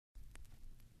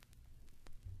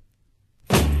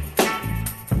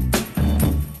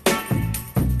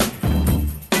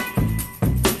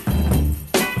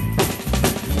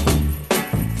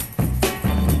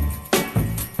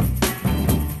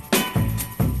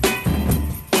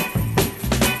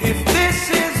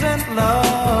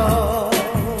love,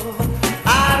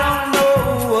 I don't know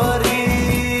what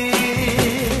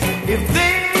is. If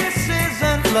this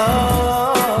isn't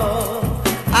love,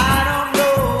 I don't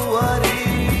know what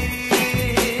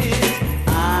is. I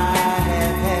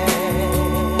have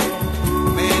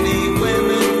had many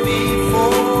women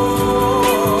before.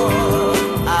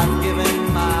 I've given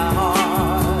my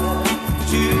heart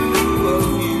to a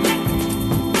few,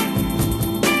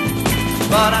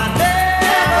 but I never